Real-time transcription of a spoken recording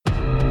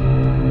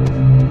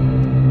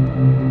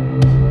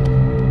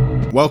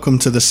Welcome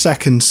to the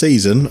second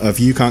season of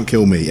You Can't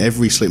Kill Me,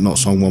 every Slipknot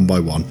song one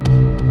by one.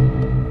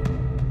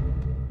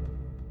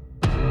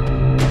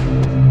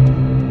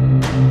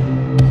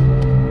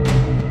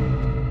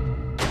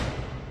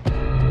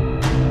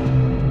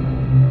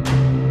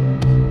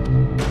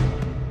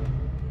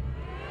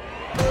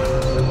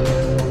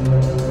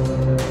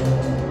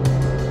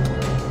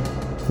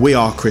 We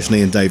are Chris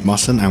Nee and Dave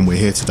Musson, and we're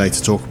here today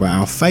to talk about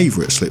our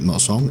favourite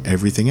Slipknot song,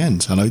 Everything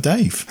Ends. Hello,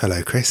 Dave.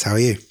 Hello, Chris. How are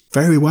you?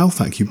 Very well,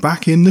 thank you.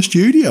 Back in the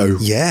studio.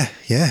 Yeah,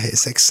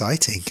 it's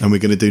exciting. And we're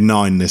going to do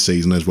 9 this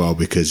season as well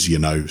because, you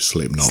know,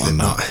 Slipknot and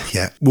that.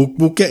 Yeah.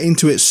 We'll get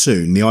into it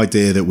soon. The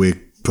idea that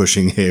we're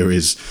pushing here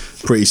is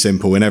pretty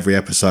simple. In every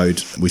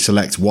episode, we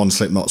select one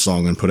Slipknot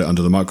song and put it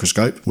under the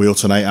microscope. We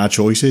alternate our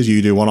choices.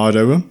 You do one, I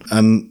do one.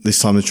 And this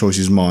time the choice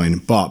is mine.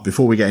 But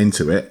before we get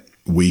into it,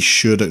 we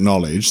should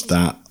acknowledge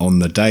that on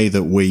the day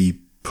that we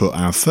put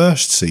our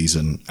first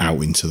season out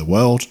into the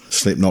world,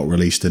 Slipknot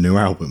released a new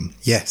album.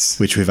 Yes.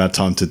 Which we've had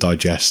time to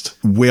digest.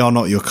 We Are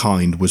Not Your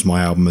Kind was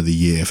my album of the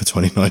year for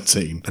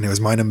 2019. And it was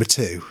my number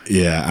 2.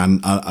 Yeah,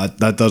 and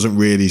that doesn't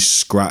really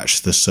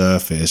scratch the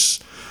surface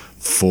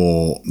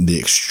for the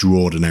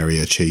extraordinary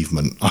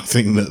achievement I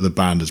think that the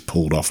band has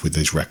pulled off with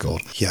this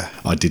record. Yeah.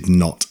 I did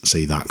not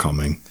see that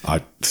coming. I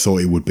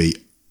thought it would be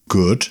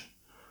good.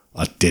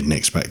 I didn't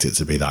expect it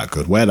to be that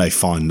good. Where they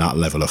find that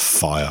level of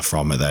fire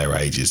from at their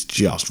age is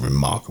just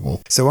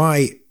remarkable. So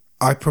I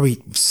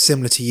probably,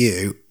 similar to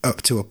you,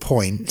 up to a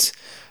point,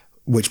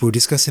 which we'll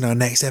discuss in our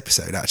next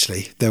episode,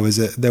 actually, there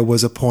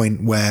was a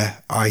point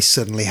where I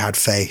suddenly had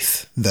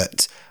faith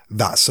that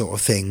sort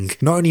of thing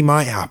not only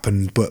might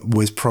happen, but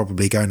was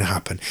probably going to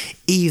happen.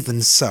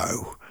 Even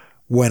so,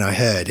 when I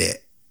heard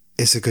it,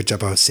 it's a good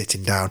job I was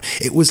sitting down.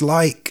 It was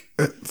like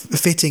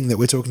fitting that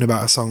we're talking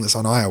about a song that's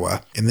on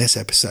Iowa in this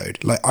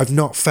episode. Like, I've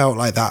not felt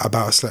like that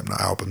about a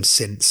Slipknot album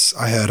since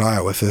I heard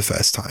Iowa for the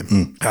first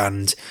time.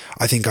 And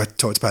I think I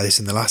talked about this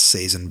in the last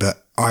season,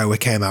 but Iowa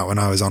came out when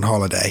I was on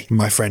holiday.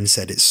 My friend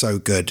said, it's so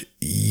good,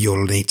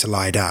 you'll need to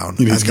lie down.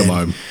 You need to come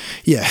home.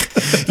 Yeah,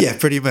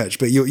 pretty much.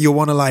 But you'll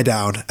want to lie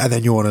down and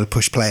then you'll want to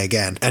push play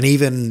again. And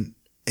even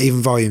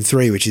Volume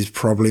 3, which is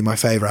probably my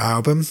favourite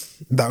album,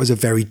 that was a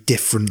very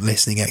different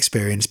listening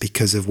experience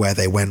because of where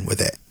they went with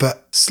it.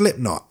 But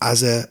Slipknot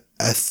as a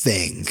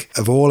thing,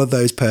 of all of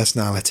those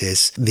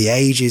personalities, the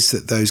ages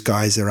that those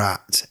guys are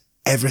at,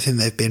 everything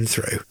they've been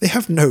through, they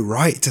have no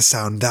right to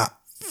sound that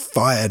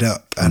fired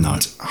up and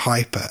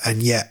hyper,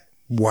 and yet,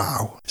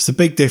 wow. It's the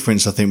big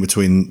difference, I think,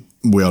 between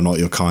We Are Not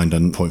Your Kind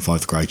and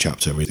 0.5 The Grey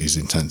Chapter is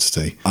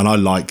intensity. And I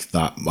like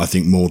that, I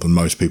think, more than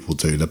most people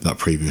do, that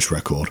previous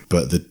record.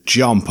 But the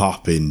jump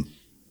up in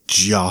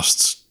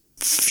just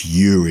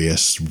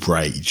furious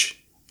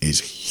rage is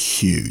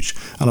huge.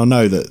 And I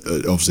know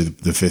that obviously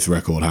the fifth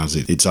record has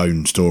its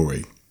own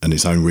story and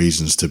its own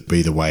reasons to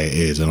be the way it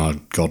is.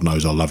 And God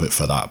knows I love it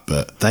for that.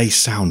 But they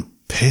sound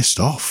pissed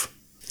off.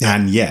 Yeah.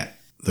 And yet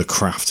the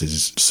craft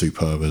is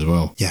superb as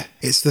well. Yeah,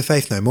 it's the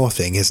Faith No More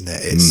thing, isn't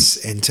it? It's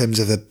in terms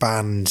of the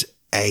band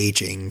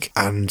aging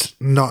and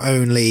not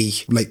only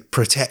like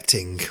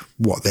protecting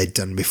what they'd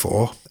done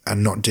before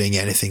and not doing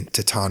anything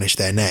to tarnish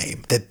their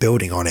name. They're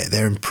building on it.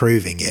 They're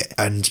improving it.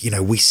 And, you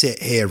know, we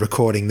sit here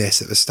recording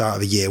this at the start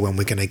of the year when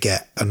we're going to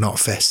get a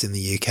Knotfest in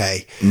the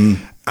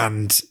UK.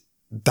 And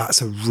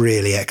that's a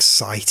really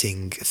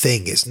exciting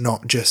thing. It's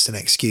not just an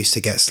excuse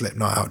to get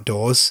Slipknot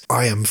outdoors.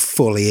 I am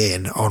fully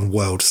in on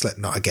World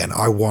Slipknot again.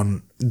 I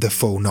want the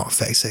full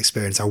Knotfest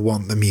experience. I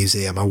want the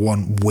museum. I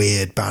want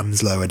weird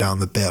bands lower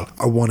down the bill.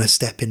 I want to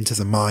step into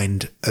the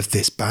mind of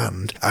this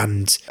band.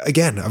 And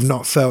again, I've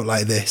not felt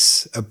like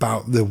this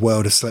about the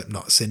world of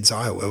Slipknot since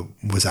Iowa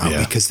was out,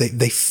 because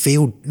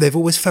they've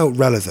always felt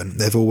relevant.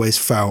 They've always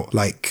felt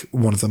like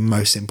one of the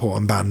most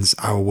important bands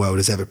our world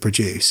has ever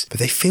produced, but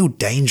they feel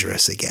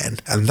dangerous again.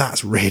 And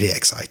that's really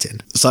exciting.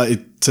 So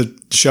to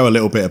show a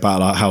little bit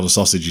about how the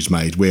sausage is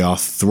made, we are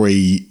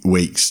 3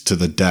 weeks to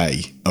the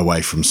day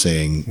away from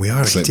seeing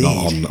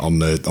Slipknot on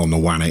the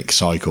Wannick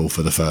cycle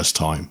for the first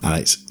time, and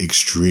it's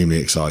extremely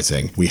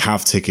exciting. We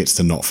have tickets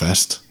to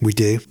Knotfest. We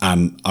do.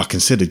 And I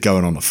considered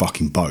going on a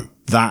fucking boat.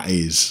 That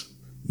is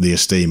the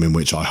esteem in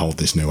which I hold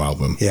this new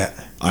album. Yeah.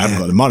 I haven't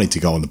got the money to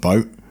go on the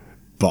boat,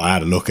 but I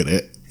had a look at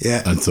it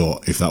and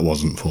thought, if that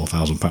wasn't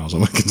 £4,000, I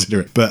would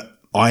consider it. But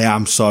I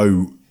am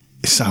so...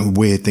 It's a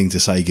weird thing to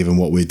say given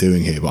what we're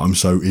doing here, but I'm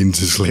so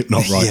into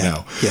Slipknot right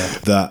now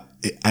that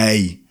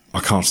A, I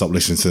can't stop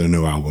listening to the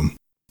new album.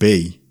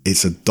 B,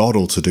 it's a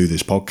doddle to do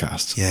this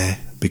podcast. Yeah.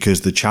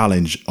 Because the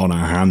challenge on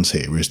our hands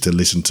here is to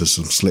listen to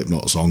some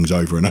Slipknot songs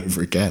over and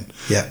over again.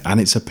 Yeah.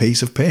 And it's a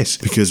piece of piss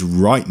because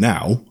right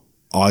now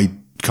I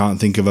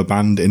can't think of a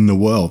band in the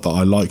world that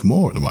I like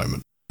more at the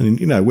moment. And,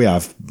 you know, we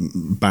have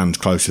bands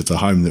closer to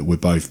home that we're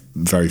both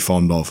very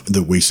fond of,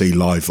 that we see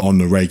live on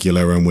the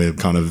regular and we're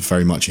kind of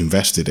very much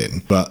invested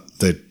in. But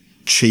the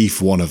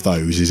chief one of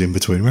those is In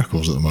Between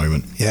Records at the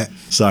moment. Yeah.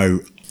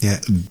 So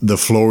the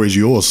floor is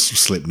yours,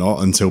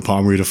 Slipknot, until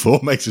Palm Reader 4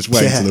 makes its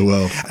way into the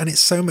world. And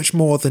it's so much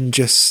more than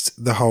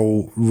just the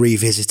whole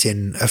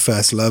revisiting a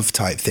first love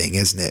type thing,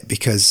 isn't it?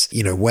 Because,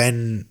 you know,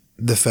 when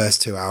the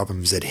first two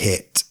albums had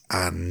hit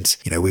and,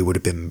 you know, we would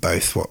have been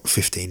both,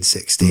 15,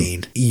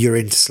 16. You're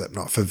into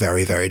Slipknot for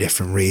very, very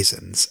different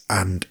reasons.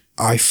 And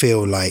I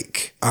feel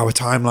like our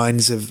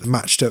timelines have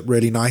matched up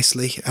really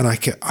nicely, and I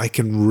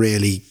can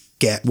really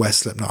get where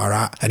Slipknot are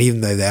at. And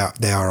even though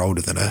they are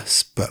older than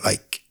us, but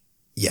like,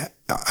 yeah,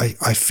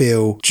 I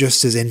feel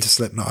just as into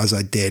Slipknot as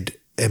I did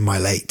in my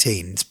late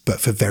teens, but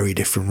for very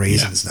different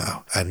reasons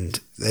now. And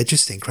they're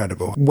just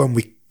incredible. When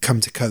we come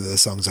to cover the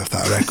songs off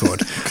that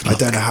record, I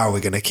don't know how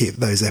we're going to keep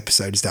those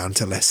episodes down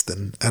to less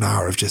than an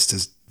hour of just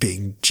as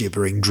being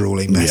gibbering,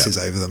 drooling messes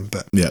over them.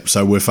 But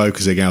so we're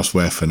focusing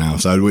elsewhere for now.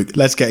 So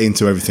let's get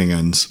into Everything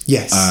Ends.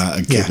 Yes.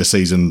 And kick the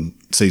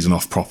season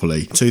off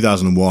properly.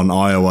 2001,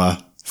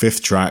 Iowa.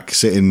 5th track,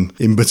 sitting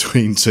in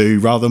between two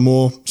rather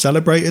more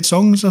celebrated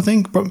songs, I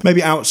think. But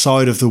maybe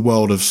outside of the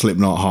world of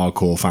Slipknot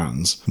hardcore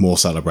fans, more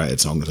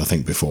celebrated songs, I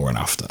think, before and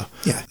after.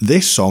 Yeah.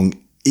 This song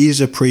is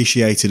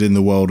appreciated in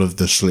the world of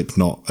the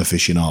Slipknot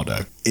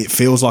aficionado. It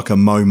feels like a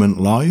moment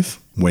live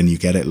when you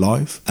get it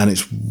live. And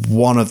it's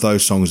one of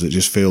those songs that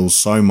just feels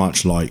so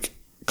much like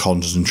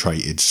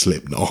concentrated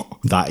Slipknot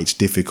that it's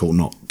difficult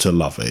not to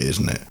love it,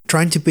 isn't it?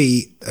 Trying to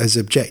be as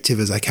objective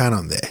as I can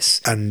on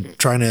this and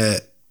trying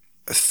to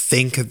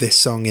think of this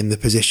song in the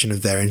position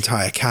of their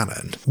entire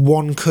canon,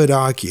 one could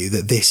argue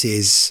that this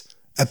is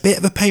a bit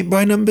of a paint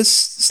by numbers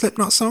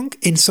Slipknot song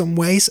in some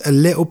ways, a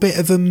little bit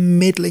of a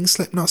middling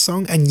Slipknot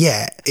song, and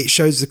yet it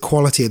shows the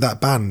quality of that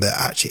band that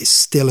actually it's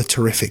still a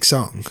terrific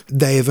song.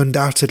 They have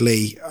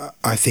undoubtedly,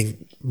 I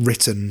think,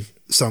 written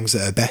songs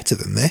that are better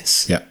than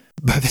this. Yeah.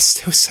 But there's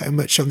still so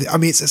much on the... I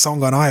mean, it's a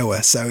song on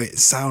Iowa, so it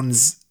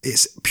sounds...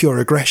 It's pure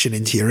aggression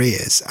into your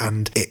ears,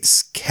 and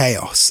it's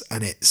chaos,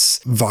 and it's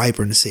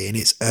vibrancy, and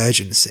it's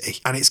urgency.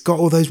 And it's got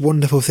all those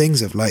wonderful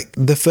things of, like,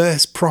 the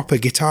first proper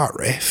guitar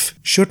riff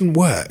shouldn't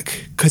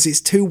work because it's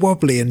too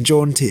wobbly and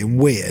jaunty and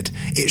weird.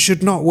 It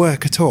should not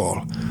work at all.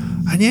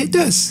 And yet it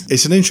does.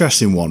 It's an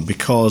interesting one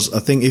because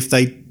I think if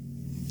they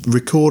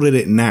recorded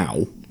it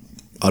now,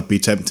 I'd be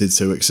tempted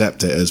to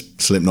accept it as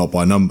Slipknot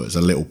by numbers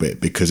a little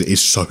bit because it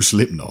is so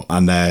Slipknot,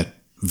 and they're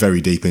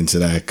very deep into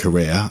their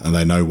career and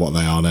they know what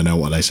they are and they know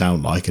what they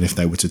sound like. And if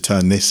they were to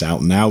turn this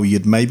out now,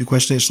 you'd maybe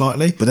question it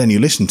slightly. But then you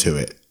listen to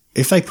it.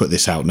 If they put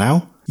this out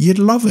now, you'd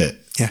love it.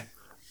 Yeah.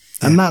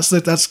 And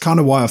that's kind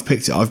of why I've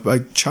picked it.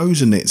 I've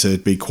chosen it to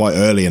be quite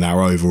early in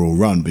our overall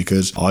run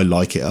because I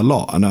like it a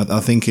lot. And I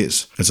think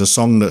it's a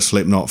song that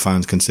Slipknot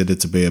fans consider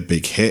to be a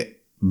big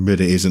hit, but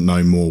it isn't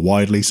known more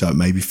widely. So it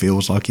maybe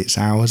feels like it's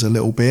ours a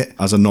little bit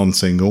as a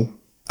non-single.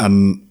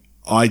 And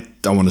I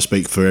don't want to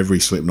speak for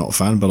every Slipknot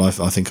fan, but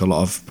I think a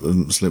lot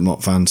of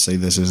Slipknot fans see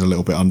this as a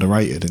little bit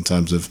underrated in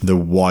terms of the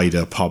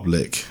wider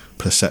public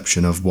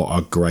perception of what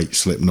a great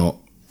Slipknot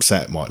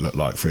set might look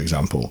like, for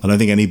example. I don't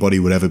think anybody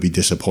would ever be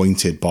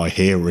disappointed by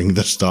hearing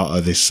the start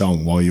of this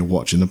song while you're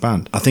watching the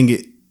band. I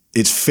think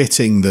it's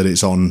fitting that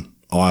it's on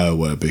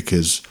Iowa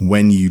because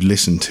when you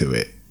listen to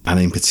it, and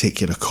in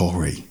particular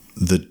Corey,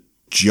 the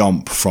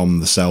jump from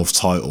the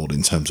self-titled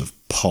in terms of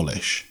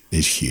polish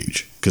is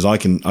huge. Because I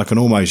can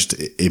almost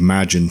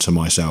imagine to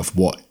myself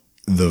what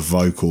the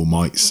vocal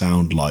might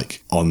sound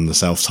like on the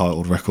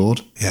self-titled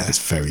record. Yeah. It's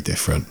very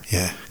different.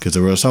 Yeah. Because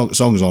there are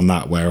songs on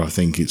that where I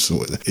think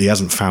he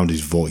hasn't found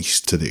his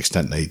voice to the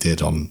extent that he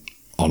did on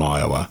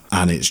Iowa.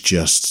 And it's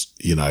just,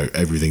 you know,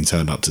 everything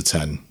turned up to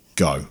 10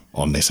 go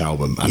on this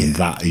album. And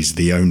that is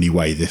the only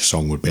way this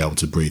song would be able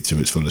to breathe to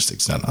its fullest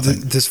extent, I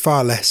think. There's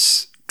far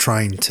less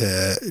trying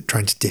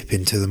to dip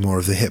into the more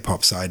of the hip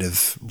hop side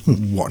of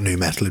what nu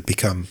metal had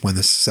become when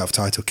the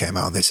self-titled came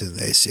out on this, and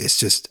it's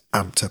just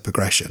amped up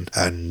aggression,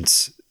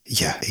 and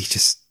yeah, he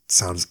just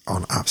sounds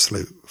on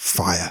absolute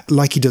fire,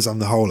 like he does on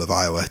the whole of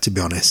Iowa, to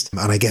be honest.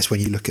 And I guess when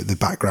you look at the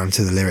background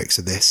to the lyrics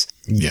of this,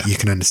 you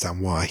can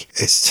understand why.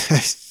 It's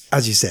just,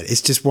 as you said,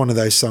 it's just one of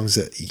those songs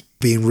that,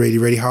 being really,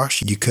 really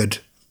harsh, you could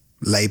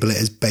label it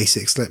as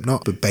basic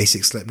Slipknot, but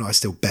basic Slipknot is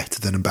still better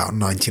than about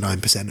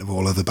 99% of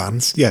all other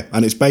bands. Yeah,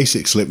 and it's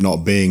basic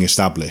Slipknot being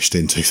established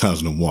in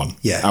 2001.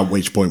 Yeah. At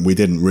which point we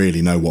didn't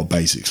really know what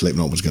basic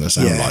Slipknot was going to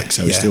sound like,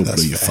 so it still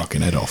blew your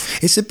fucking head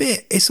off.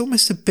 It's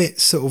almost a bit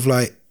sort of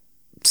like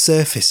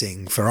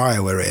surfacing for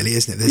Iowa, really,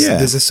 isn't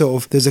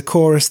it? There's a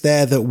chorus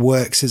there that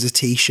works as a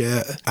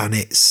t-shirt, and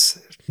it's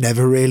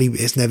never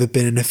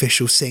been an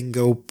official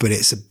single, but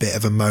it's a bit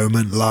of a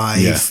moment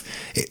live.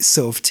 Yeah. It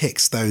sort of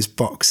ticks those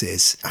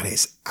boxes, and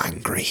it's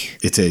angry.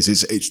 It is.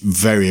 It's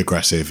very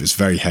aggressive. It's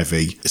very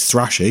heavy. It's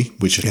thrashy,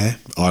 which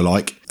I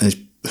like. And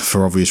it's,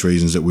 for obvious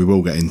reasons that we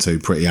will get into,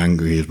 pretty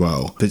angry as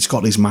well. But it's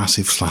got these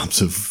massive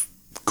slabs of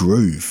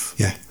groove.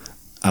 Yeah.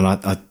 And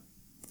I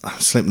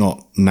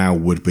Slipknot now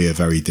would be a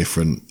very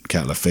different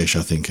kettle of fish,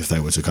 I think, if they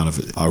were to kind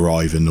of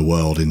arrive in the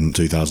world in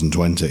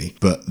 2020.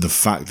 But the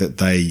fact that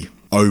they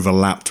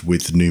overlapped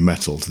with nu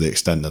metal to the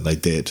extent that they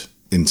did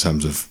in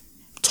terms of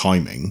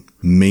timing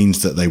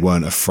means that they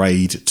weren't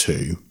afraid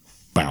to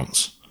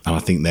bounce. And I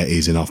think there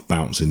is enough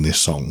bounce in this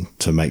song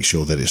to make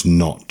sure that it's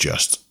not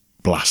just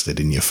blasted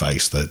in your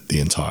face the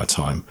entire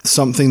time.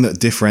 Something that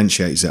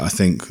differentiates it, I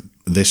think,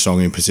 this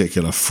song in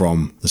particular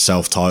from the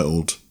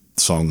self-titled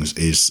songs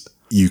is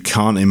you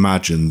can't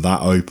imagine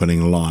that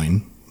opening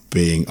line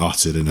being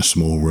uttered in a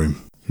small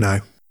room. No.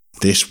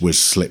 This was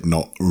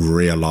Slipknot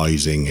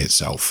realising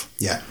itself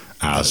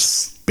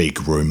as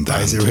big room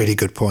band. That is a really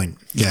good point.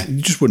 Yeah.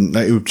 You just wouldn't,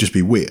 it would just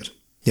be weird.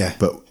 Yeah.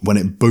 But when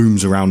it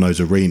booms around those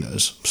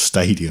arenas,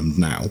 stadiums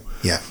now,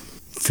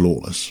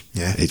 flawless.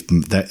 Yeah.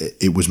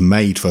 It was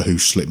made for who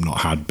Slipknot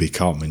had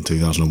become in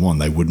 2001.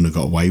 They wouldn't have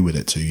got away with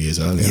it 2 years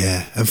earlier.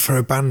 Yeah. And for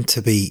a band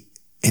to be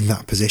in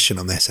that position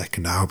on their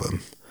second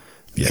album,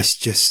 it's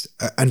just,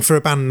 and for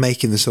a band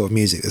making the sort of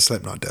music that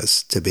Slipknot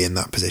does, to be in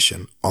that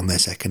position on their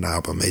second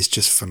album is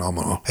just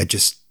phenomenal. It's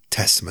just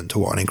testament to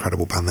what an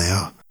incredible band they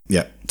are.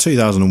 Yeah,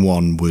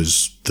 2001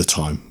 was the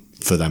time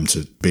for them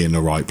to be in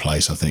the right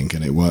place, I think,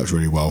 and it worked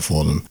really well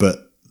for them.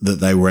 But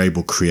that they were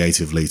able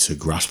creatively to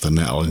grasp the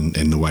nettle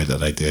in the way that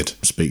they did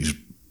speaks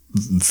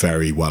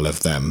very well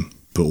of them,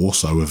 but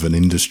also of an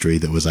industry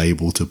that was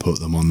able to put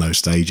them on those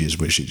stages,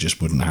 which it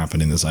just wouldn't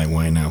happen in the same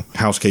way now.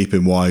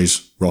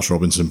 Housekeeping-wise, Ross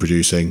Robinson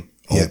producing,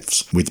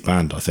 with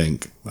band, I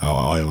think, out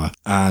of Iowa.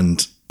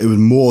 And it was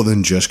more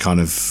than just kind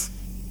of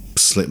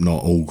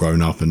Slipknot all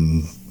grown up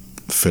and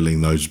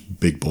filling those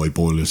big boy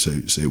boiler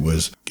suits. It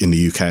was, in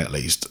the UK at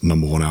least,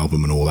 number one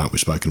album and all that we've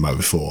spoken about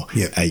before,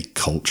 a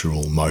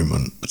cultural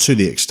moment, to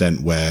the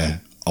extent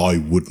where I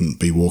wouldn't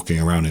be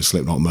walking around in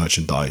Slipknot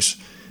merchandise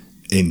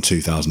in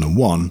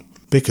 2001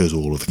 because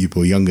all of the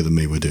people younger than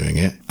me were doing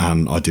it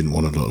and I didn't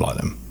want to look like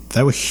them.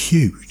 They were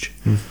huge.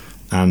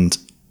 And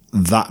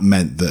that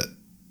meant that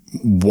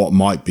what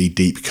might be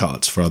deep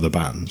cuts for other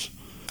bands,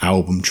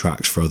 album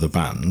tracks for other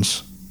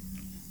bands,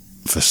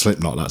 for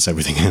Slipknot, that's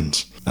Everything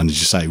Ends. And as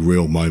you say,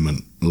 real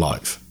moment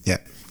live. Yeah.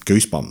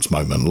 Goosebumps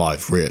moment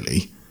live,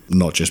 really.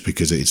 Not just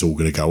because it's all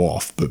going to go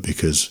off, but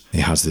because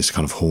it has this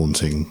kind of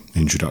haunting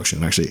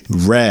introduction. Actually,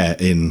 rare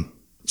in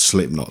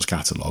Slipknot's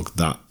catalogue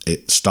that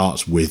it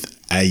starts with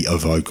A, a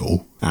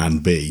vocal,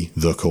 and B,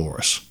 the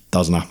chorus.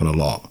 Doesn't happen a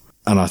lot.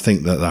 And I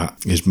think that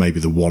is maybe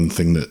the one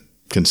thing that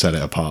can set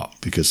it apart,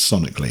 because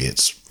sonically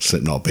it's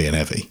Slipknot being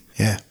heavy.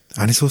 Yeah.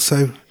 And it's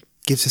also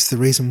gives us the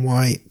reason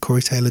why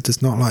Corey Taylor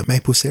does not like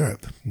maple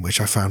syrup,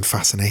 which I found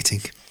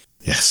fascinating.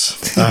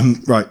 Yes.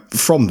 Right.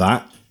 From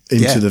that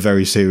into the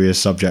very serious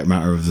subject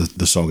matter of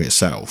the song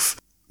itself,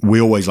 we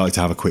always like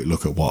to have a quick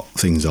look at what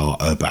things are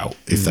about,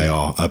 if they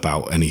are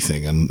about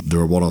anything. And there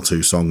are one or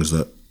two songs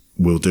that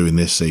we'll do in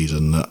this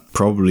season that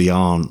probably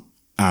aren't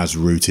as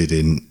rooted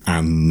in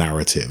a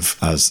narrative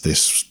as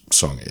this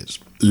song is.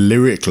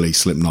 Lyrically,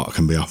 Slipknot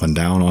can be up and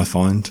down, I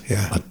find.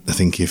 Yeah. I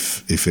think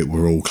if it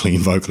were all clean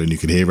vocal and you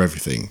could hear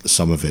everything,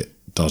 some of it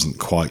doesn't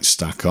quite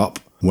stack up.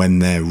 When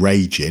they're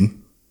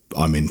raging,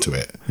 I'm into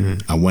it.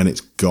 And when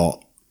it's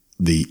got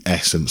the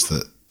essence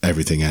that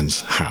Everything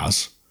Ends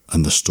has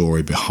and the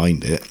story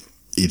behind it,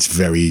 it's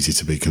very easy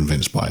to be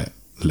convinced by it,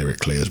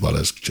 lyrically as well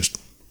as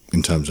just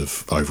in terms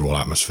of overall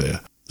atmosphere.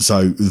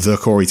 So the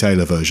Corey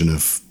Taylor version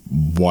of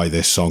why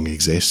this song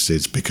exists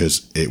is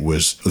because it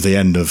was the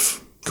end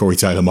of Corey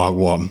Taylor Mark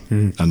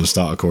 1 and the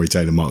start of Corey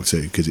Taylor Mark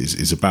 2, because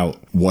it's about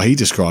what he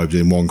described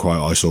in one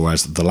quote I saw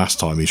as the last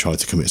time he tried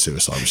to commit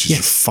suicide, which is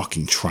just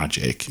fucking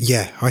tragic.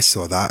 Yeah, I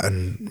saw that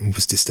and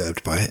was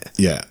disturbed by it.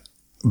 Yeah.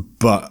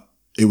 But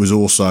it was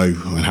also,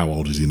 I mean, how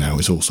old is he now?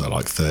 It's also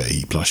like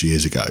 30 plus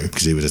years ago,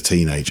 because he was a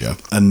teenager.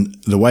 And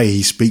the way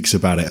he speaks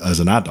about it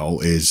as an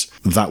adult is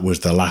that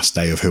was the last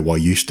day of who I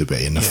used to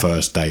be and the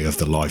first day of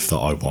the life that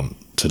I want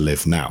to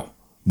live now,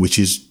 which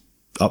is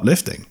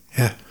uplifting.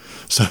 Yeah.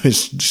 So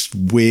it's just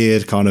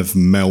weird kind of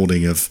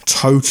melding of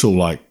total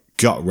like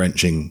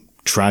gut-wrenching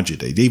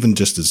tragedy, even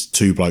just as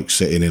two blokes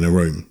sitting in a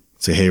room,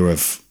 to hear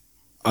of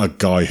a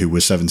guy who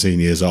was 17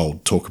 years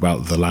old talk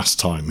about the last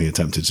time he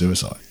attempted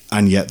suicide.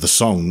 And yet the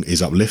song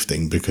is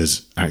uplifting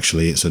because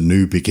actually it's a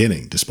new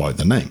beginning despite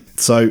the name.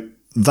 So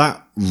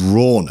that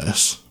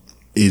rawness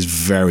is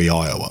very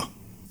Iowa,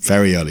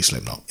 very early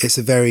Slipknot. It's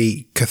a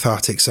very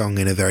cathartic song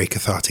in a very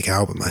cathartic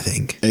album, I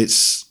think.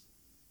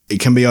 It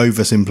can be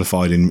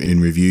oversimplified in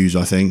reviews,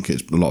 I think.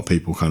 It's a lot of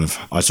people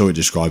I saw it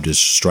described as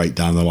straight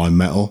down the line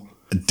metal.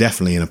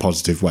 Definitely in a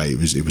positive way.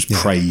 It was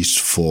praised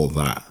for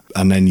that.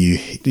 And then you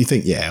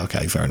think, yeah,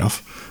 okay, fair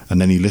enough. And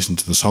then you listen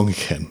to the song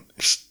again.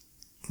 It's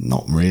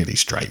not really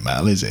straight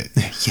metal, is it?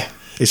 Yeah.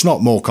 It's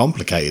not more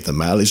complicated than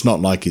metal. It's not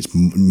like it's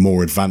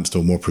more advanced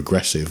or more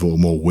progressive or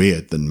more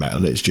weird than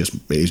metal. It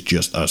is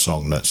just a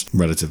song that's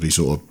relatively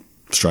sort of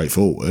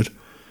straightforward.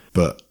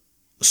 But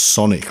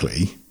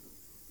sonically,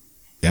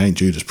 it ain't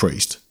Judas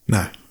Priest.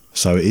 No.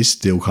 So it is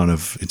still kind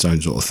of its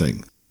own sort of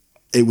thing.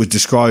 It was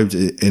described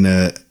in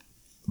a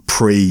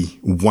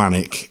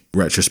pre-Wannick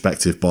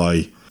retrospective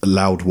by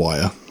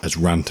Loudwire as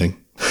ranting.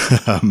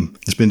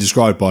 It's been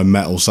described by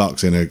Metal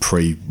Sucks in a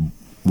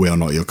pre-We Are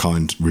Not Your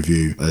Kind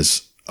review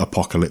as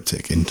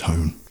apocalyptic in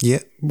tone. Yeah.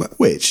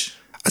 Which,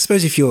 I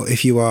suppose if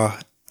you are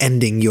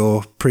ending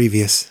your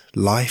previous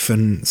life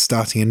and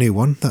starting a new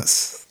one,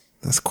 that's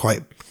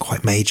quite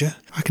major.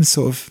 I can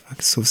sort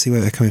of see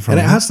where they're coming from.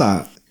 And it has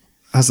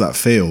that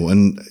feel,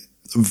 and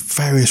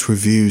various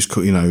reviews,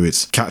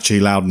 it's catchy,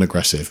 loud and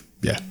aggressive.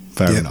 Yeah,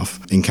 Fair enough.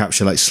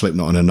 Encapsulates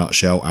Slipknot in a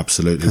nutshell.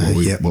 Absolutely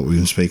what we've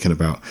been speaking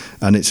about.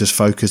 And it's as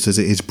focused as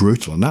it is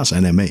brutal. And that's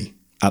NME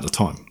at the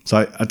time.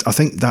 So I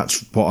think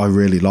that's what I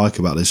really like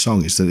about this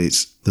song, is that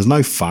there's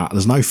no fat,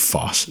 there's no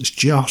fuss. It's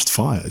just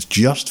fire. It's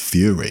just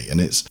fury.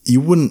 And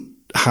you wouldn't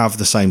have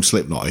the same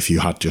Slipknot if you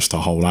had just a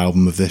whole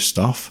album of this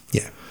stuff.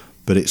 Yeah.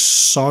 But it's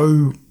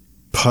so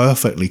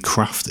perfectly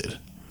crafted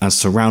and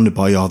surrounded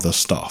by other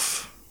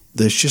stuff.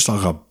 There's just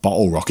like a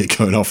bottle rocket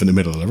going off in the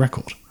middle of the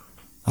record.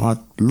 And I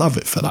love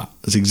it for that.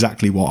 That's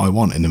exactly what I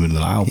want in the middle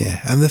of the album. Yeah,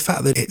 and the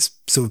fact that it's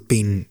sort of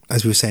been,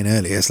 as we were saying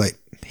earlier, it's like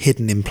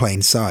hidden in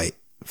plain sight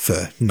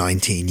for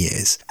 19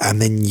 years.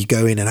 And then you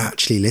go in and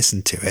actually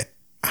listen to it,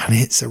 and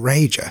it's a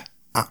rager.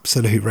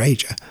 Absolute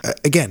rager.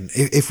 Again,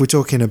 if we're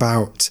talking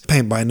about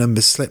Paint by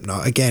Numbers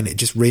Slipknot, again, it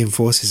just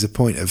reinforces the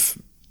point of,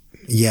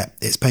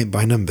 it's Paint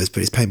by Numbers,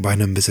 but it's Paint by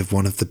Numbers of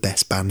one of the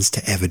best bands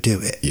to ever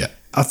do it. Yeah.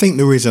 I think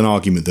there is an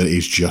argument that it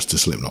is just a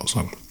Slipknot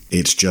song.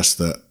 It's just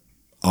that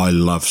I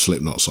love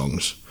Slipknot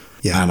songs,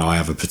 and I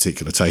have a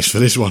particular taste for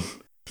this one.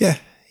 Yeah.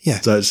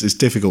 So it's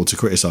difficult to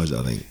criticise it,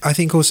 I think. I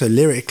think also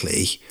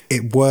lyrically,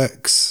 it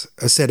works,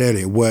 as I said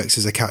earlier, it works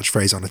as a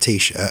catchphrase on a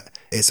t-shirt.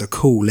 It's a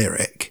cool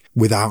lyric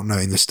without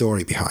knowing the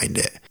story behind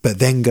it. But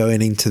then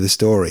going into the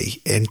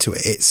story, into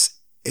it,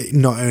 it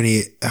not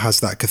only has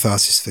that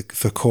catharsis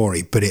for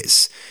Corey, but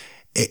it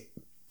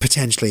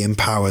potentially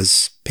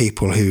empowers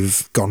people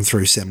who've gone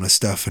through similar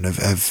stuff and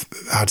have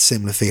had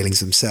similar feelings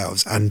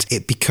themselves, and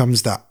it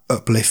becomes that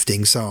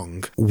uplifting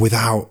song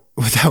without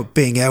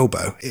being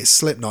elbow. It's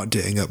Slipknot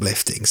doing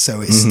uplifting, so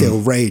it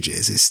still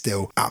rages, it's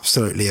still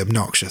absolutely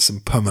obnoxious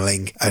and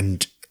pummeling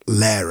and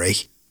leery,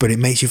 but it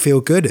makes you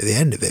feel good at the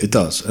end of it. It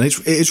does, and it's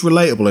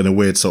relatable in a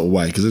weird sort of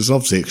way, because it's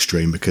obviously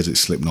extreme because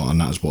it's Slipknot,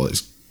 and that's what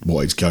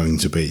it's going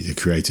to be. The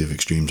creative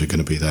extremes are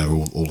going to be there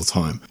all the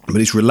time, but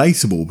it's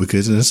relatable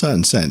because in a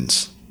certain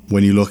sense,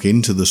 when you look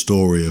into the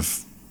story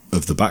of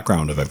the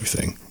background of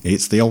everything,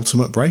 it's the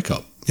ultimate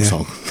breakup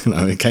song.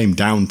 It came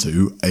down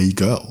to a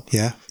girl,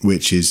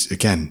 which is,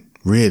 again,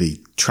 really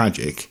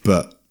tragic,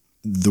 but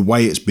the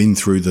way it's been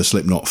through the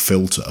Slipknot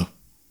filter,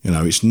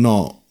 it's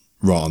not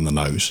right on the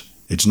nose.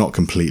 It's not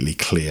completely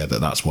clear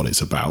that that's what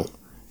it's about.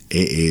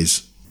 It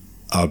is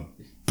a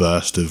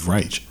burst of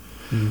rage.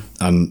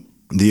 And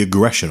the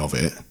aggression of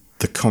it,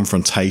 the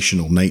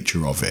confrontational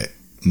nature of it,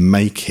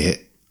 make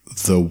it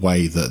the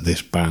way that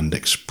this band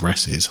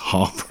expresses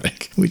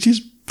heartbreak, which is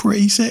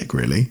pretty sick,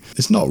 really.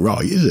 It's not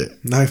right, is it?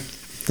 No.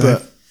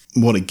 But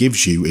what it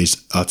gives you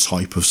is a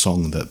type of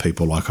song that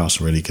people like us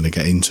are really going to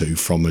get into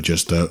from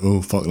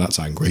oh, fuck, that's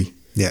angry.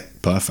 Yeah.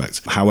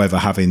 Perfect. However,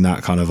 having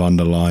that kind of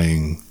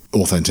underlying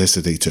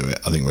authenticity to it,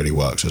 I think really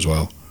works as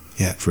well.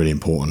 Yeah. It's really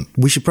important.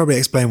 We should probably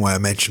explain why I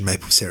mentioned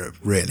maple syrup,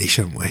 really,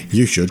 shouldn't we?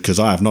 You should, because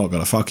I have not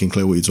got a fucking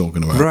clue what you're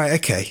talking about. Right,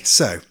 okay.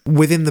 So,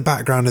 within the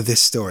background of this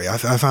story, I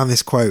found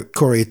this quote.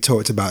 Corey had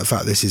talked about the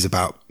fact this is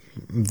about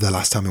the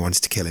last time he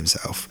wanted to kill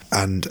himself.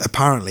 And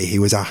apparently he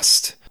was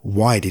asked,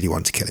 why did he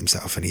want to kill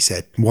himself? And he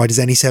said, why does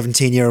any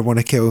 17-year-old want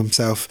to kill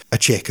himself? A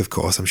chick, of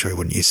course. I'm sure he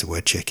wouldn't use the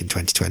word chick in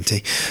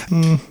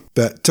 2020.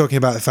 But talking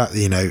about the fact that,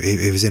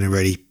 he was in a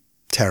really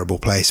terrible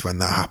place when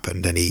that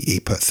happened, and he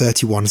put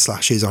 31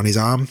 slashes on his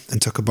arm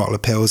and took a bottle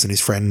of pills, and his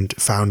friend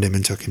found him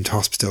and took him to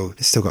hospital.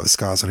 He's still got the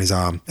scars on his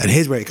arm. And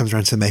here's where it comes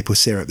around to the maple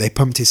syrup. They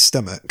pumped his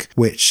stomach,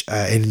 which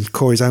in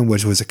Corey's own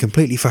words was a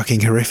completely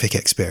fucking horrific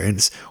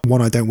experience,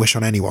 one I don't wish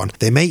on anyone.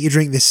 They make you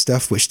drink this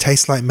stuff which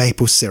tastes like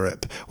maple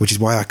syrup, which is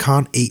why I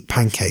can't eat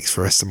pancakes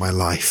for the rest of my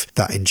life.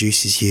 That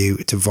induces you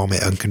to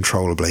vomit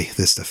uncontrollably,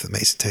 the stuff that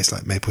makes it taste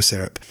like maple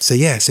syrup. So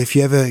if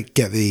you ever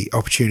get the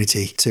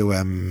opportunity to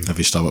have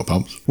your stomach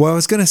pumped, well,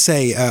 I was going to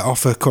say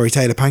offer Corey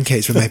Taylor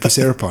pancakes with maple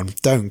syrup on.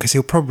 Don't, because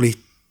he'll probably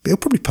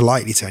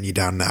politely turn you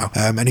down now.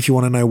 And if you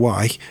want to know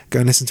why, go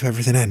and listen to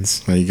Everything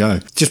Ends. There you go.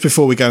 Just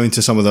before we go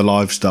into some of the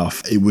live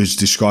stuff, it was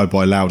described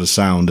by Louder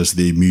Sound as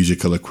the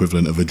musical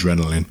equivalent of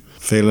adrenaline.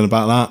 Feeling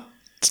about that?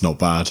 It's not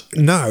bad.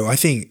 No, I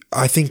think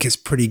it's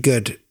pretty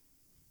good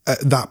at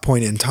that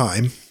point in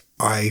time.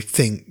 I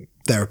think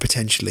there are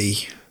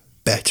potentially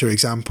better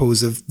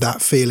examples of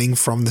that feeling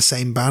from the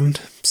same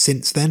band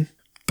since then.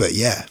 But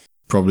yeah.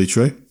 Probably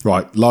true.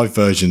 Right, live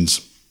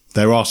versions.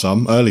 There are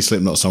some. Early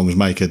Slipknot songs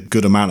make a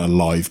good amount of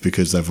live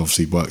because they've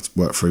obviously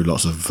worked through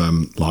lots of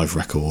live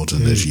records,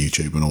 and there's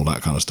YouTube and all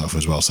that kind of stuff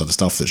as well. So the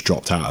stuff that's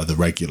dropped out of the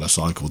regular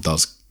cycle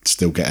does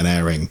still get an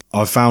airing.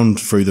 I've found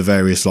through the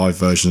various live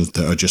versions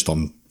that are just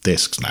on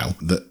discs now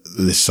that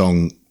this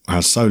song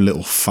has so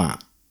little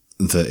fat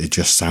that it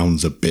just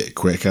sounds a bit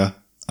quicker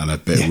and a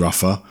bit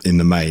rougher in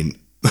the main.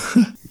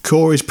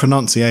 Corey's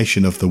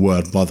pronunciation of the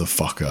word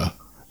motherfucker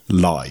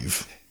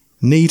live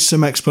needs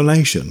some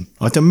explanation.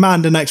 I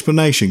demand an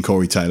explanation,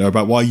 Corey Taylor,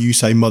 about why you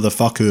say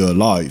motherfucker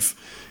live.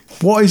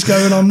 What is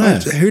going on there?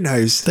 Who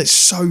knows? That's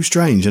so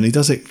strange, and he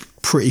does it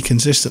pretty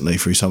consistently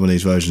through some of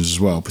these versions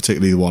as well,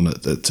 particularly the one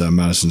at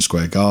Madison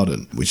Square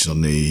Garden, which is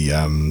on the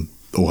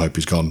All Hope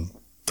Is Gone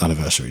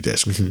anniversary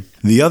disc.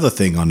 Mm-hmm. The other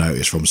thing I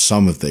noticed from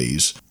some of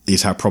these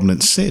is how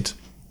prominent Sid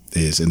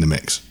is in the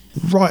mix.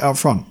 Right up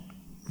front.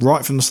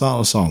 Right from the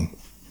start of the song.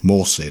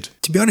 More Sid.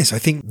 To be honest, I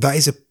think that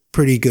is a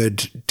pretty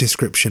good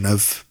description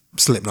of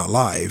Slipknot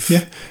live.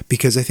 Yeah.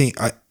 Because I think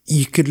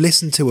you could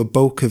listen to a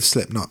bulk of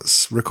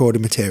Slipknot's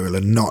recorded material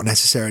and not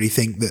necessarily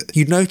think that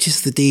you'd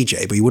notice the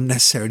DJ, but you wouldn't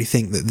necessarily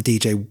think that the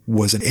DJ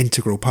was an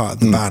integral part of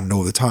the band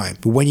all the time.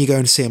 But when you go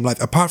and see him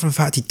live, apart from the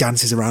fact he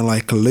dances around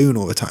like a loon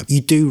all the time,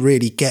 you do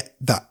really get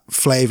that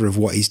flavour of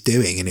what he's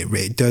doing, and it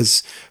really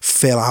does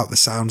fill out the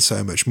sound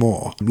so much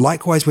more.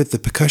 Likewise with the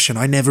percussion,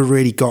 I never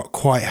really got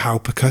quite how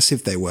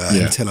percussive they were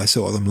until I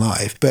saw them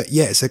live. But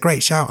yeah, it's a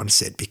great shout on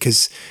Sid,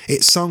 because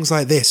it's songs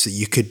like this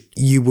that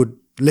you would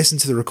listen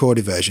to the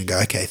recorded version and go,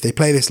 okay, if they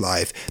play this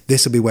live,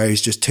 this will be where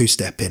he's just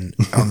two-stepping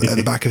at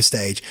the back of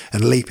stage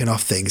and leaping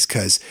off things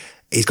because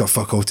he's got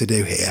fuck all to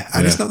do here.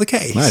 And it's not the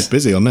case. No, it's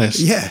busy on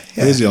this. Yeah.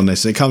 Busy on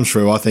this. It comes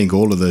through, I think,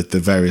 all of the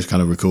various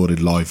kind of recorded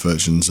live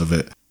versions of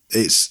it.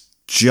 It's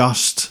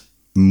just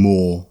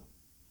more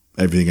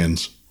everything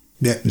ends.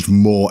 Yeah. It's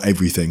more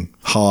everything.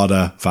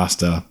 Harder,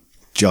 faster,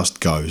 just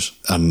goes.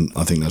 And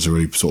I think that's a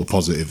really sort of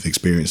positive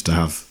experience to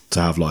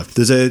have live.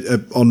 There's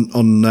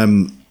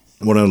on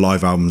one of the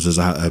live albums, there's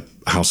a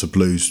House of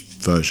Blues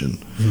version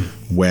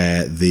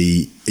where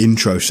the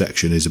intro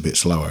section is a bit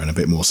slower and a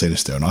bit more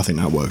sinister, and I think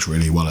that works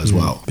really well as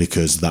well,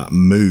 because that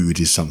mood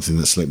is something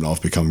that Slipknot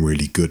have become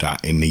really good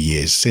at in the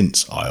years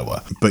since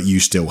Iowa. But you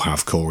still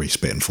have Corey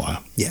spitting fire.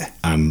 Yeah.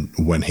 And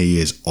when he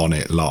is on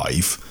it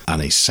live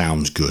and he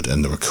sounds good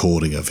and the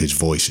recording of his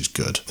voice is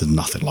good, there's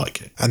nothing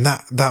like it. And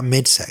that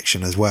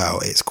midsection as well,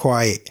 it's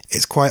quite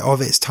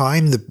of its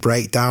time, the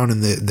breakdown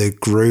and the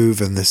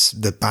groove and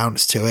the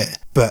bounce to it.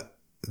 But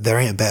there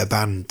ain't a better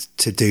band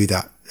to do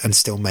that and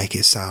still make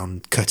it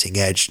sound cutting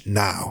edge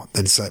now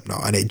than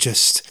Slipknot. And it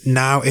just,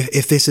 now,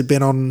 if this had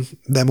been on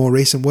their more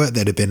recent work,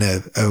 there'd have been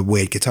a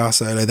weird guitar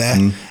solo there.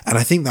 And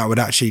I think that would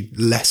actually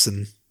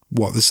lessen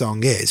what the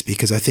song is,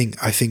 because I think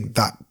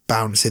that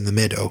bounce in the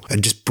middle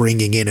and just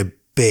bringing in a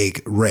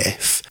big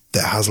riff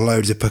that has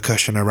loads of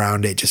percussion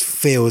around it just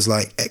feels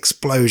like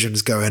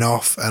explosions going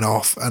off and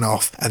off and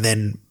off, and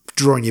then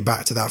drawing you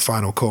back to that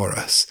final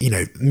chorus. You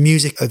know,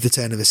 music of the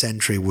turn of the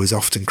century was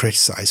often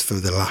criticised for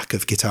the lack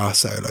of guitar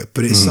solo,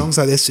 but it's songs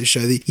like this that show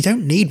that you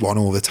don't need one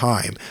all the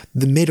time.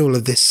 The middle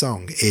of this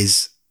song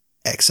is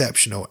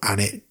exceptional,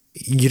 and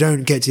you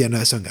don't get to the end of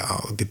that song and go,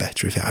 oh, it would be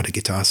better if it had a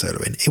guitar solo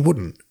in. It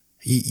wouldn't.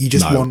 You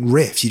just want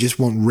riffs. You just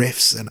want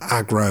riffs and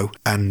aggro,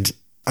 and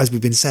as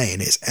we've been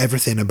saying, it's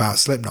everything about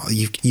Slipknot.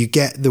 You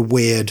get the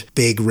weird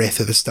big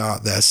riff at the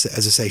start that, as I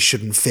say,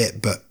 shouldn't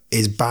fit, but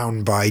is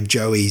bound by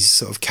Joey's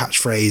sort of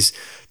catchphrase,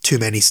 too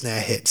many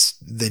snare hits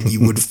than you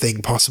would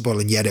think possible,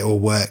 and yet it all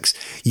works.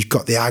 You've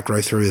got the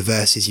aggro through the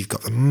verses, you've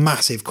got the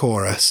massive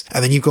chorus,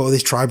 and then you've got all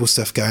this tribal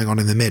stuff going on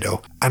in the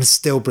middle, and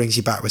still brings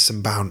you back with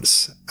some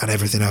bounce and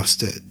everything else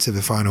to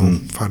the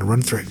final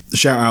run through.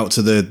 Shout out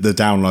to the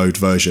download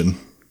version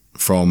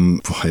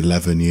from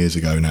 11 years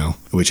ago now,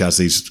 which has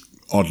these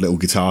odd little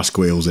guitar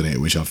squeals in it,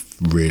 which I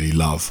really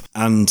love.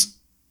 And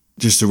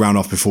just to round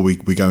off before we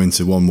go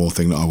into one more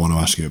thing that I want to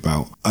ask you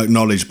about,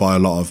 acknowledged by a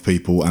lot of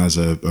people as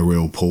a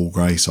real Paul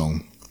Gray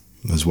song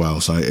as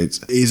well. So it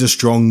is a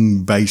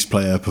strong bass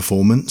player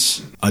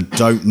performance. I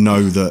don't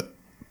know that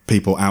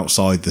people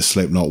outside the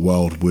Slipknot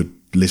world would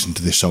listen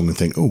to this song and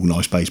think, oh,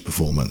 nice bass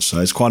performance. So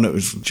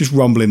it's just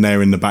rumbling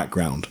there in the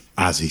background,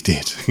 as he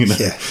did. You know,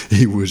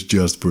 He was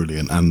just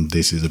brilliant, and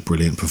this is a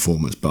brilliant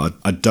performance. But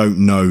I don't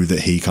know that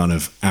he kind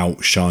of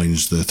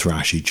outshines the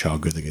thrashy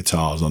chug of the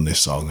guitars on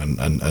this song,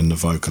 and the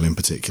vocal in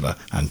particular,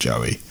 and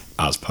Joey,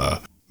 as per.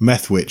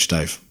 Meth Witch,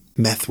 Dave.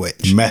 Meth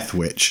Witch. Meth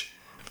Witch.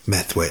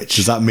 Meth Witch.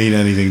 Does that mean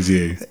anything to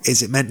you?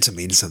 Is it meant to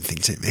mean something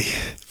to me?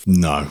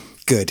 No.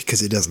 Good,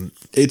 because it doesn't.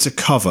 It's a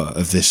cover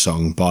of this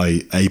song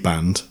by a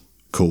band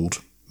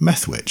called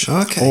Meth Witch.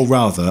 Okay. Or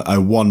rather,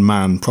 a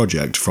one-man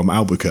project from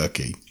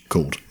Albuquerque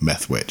called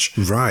Meth Witch.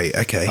 Right,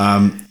 okay.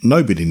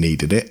 Nobody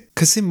needed it.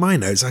 Because in my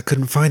notes, I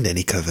couldn't find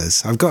any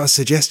covers. I've got a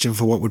suggestion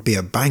for what would be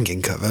a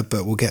banging cover,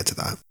 but we'll get to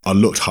that. I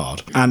looked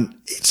hard, and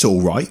it's all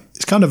right.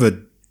 It's kind of a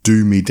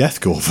doomy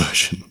deathcore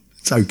version.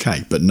 It's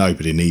okay, but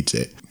nobody needs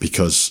it,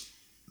 because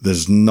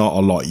there's not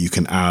a lot you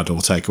can add or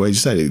take away. You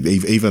said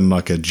even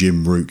like a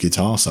Jim Root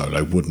guitar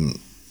solo wouldn't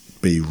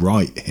be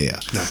right here.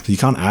 No. You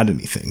can't add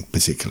anything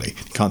particularly.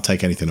 You can't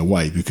take anything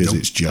away, because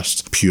it's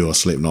just pure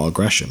Slipknot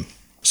aggression.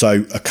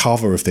 So a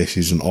cover of this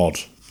is an odd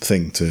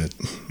thing to,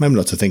 maybe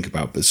not to think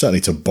about, but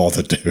certainly to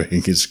bother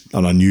doing. Is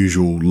an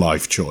unusual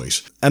life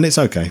choice. And it's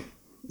okay.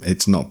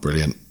 It's not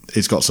brilliant.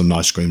 It's got some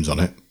nice screams on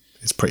it.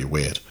 It's pretty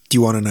weird. Do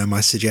you want to know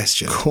my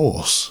suggestion? Of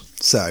course.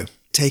 So,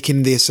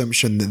 taking the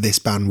assumption that this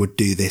band would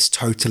do this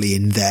totally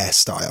in their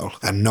style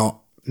and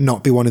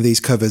not be one of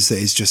these covers that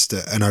is just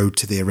an ode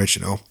to the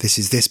original. This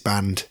is this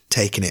band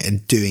taking it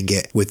and doing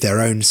it with their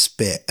own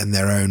spit and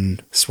their own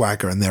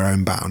swagger and their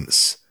own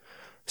bounce.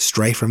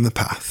 Stray from the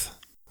Path.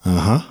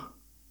 Uh-huh.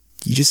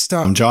 You just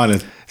start... I'm trying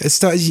to... As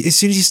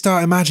soon as you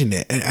start imagining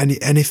it,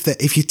 and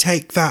if you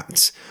take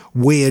that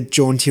weird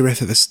jaunty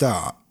riff at the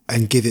start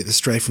and give it the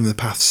Stray from the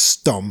Path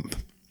stomp,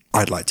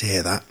 I'd like to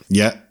hear that.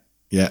 Yeah.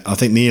 I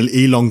think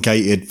the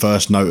elongated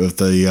first note of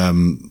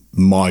the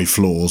My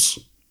Flaws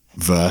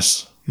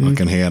verse I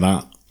can hear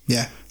that.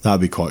 Yeah.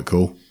 That'd be quite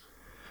cool.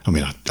 I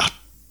mean,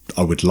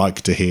 I would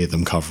like to hear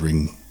them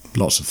covering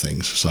lots of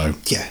things. So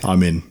Yeah.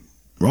 I'm in.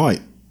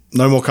 Right.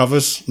 No more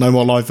covers. No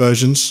more live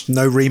versions.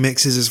 No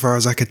remixes as far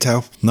as I could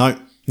tell. No.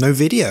 No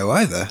video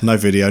either. No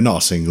video. Not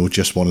a single.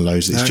 Just one of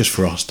those. It's just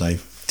for us,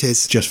 Dave. It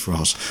is. Just for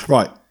us.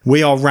 Right.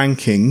 We are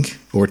ranking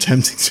or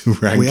attempting to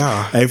rank We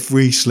are.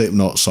 every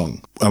Slipknot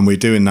song. And we're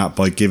doing that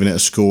by giving it a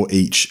score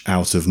each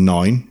out of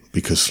 9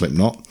 because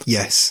Slipknot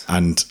Yes.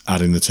 and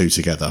adding the two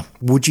together.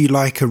 Would you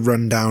like a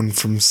rundown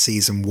from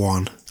season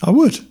 1? I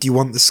would. Do you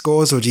want the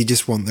scores or do you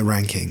just want the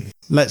ranking?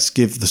 Let's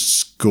give the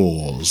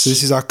scores. So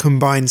this is our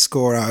combined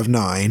score out of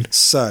 9.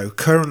 So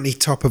currently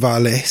top of our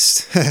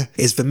list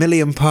is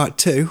Vermilion Part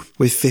 2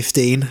 with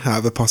 15 out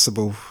of a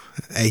possible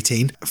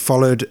 18.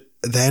 Followed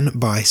then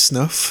by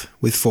Snuff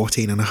with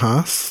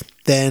 14.5.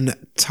 Then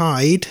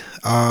tied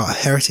are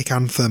Heretic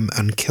Anthem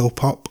and Kill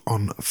Pop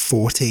on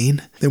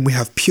 14. Then we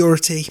have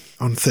Purity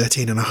on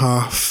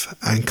 13.5.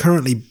 And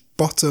currently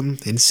bottom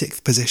in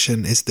 6th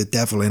position is The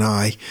Devil in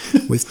I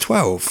with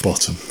 12.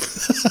 Bottom.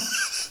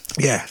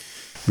 Yeah,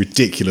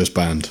 Ridiculous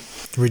band.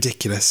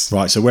 ridiculous.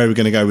 Right, so where are we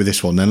going to go with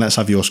this one then? Let's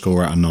have your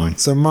score out of 9.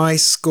 So my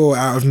score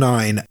out of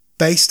 9,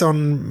 based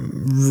on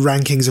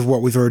rankings of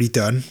what we've already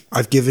done,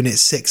 I've given it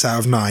 6 out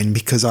of 9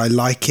 because I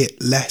like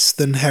it less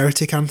than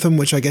Heretic Anthem,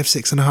 which I gave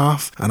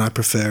 6.5, and I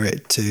prefer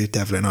it to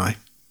Devil in I,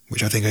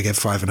 which I think I gave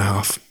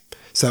 5.5.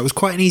 So it was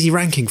quite an easy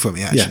ranking for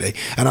me, actually.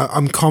 Yeah. And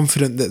I'm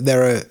confident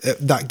that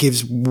that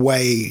gives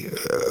way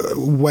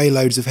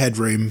loads of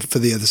headroom for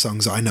the other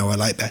songs that I know I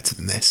like better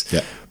than this.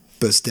 Yeah.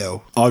 But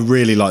still. I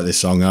really like this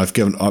song.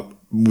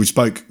 We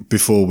spoke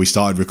before we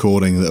started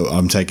recording that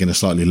I'm taking a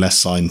slightly less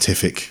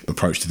scientific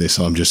approach to this.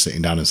 So I'm just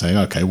sitting down and saying,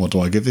 okay, what do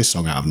I give this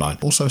song out of 9?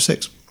 Also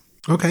 6.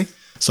 Okay.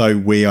 So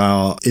we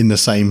are in the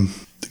same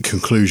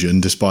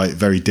conclusion despite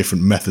very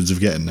different methods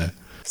of getting there.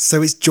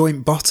 So it's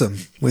joint bottom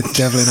with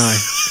Devil in I.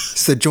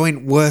 It's the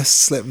joint worst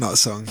Slipknot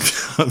song.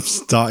 I'm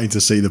starting to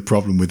see the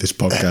problem with this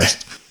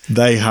podcast.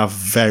 They have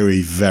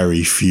very,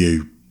 very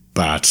few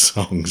bad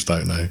songs,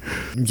 don't they?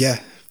 Yeah,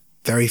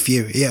 very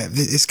few. Yeah,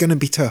 it's going to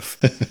be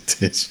tough.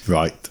 It is.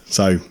 Right.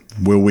 So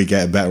will we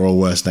get better or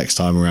worse next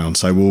time around?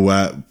 So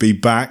we'll be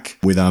back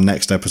with our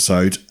next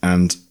episode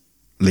and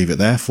leave it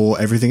there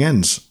for Everything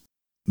Ends.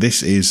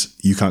 This is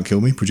You Can't Kill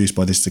Me, produced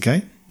by This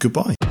Decay.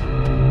 Goodbye.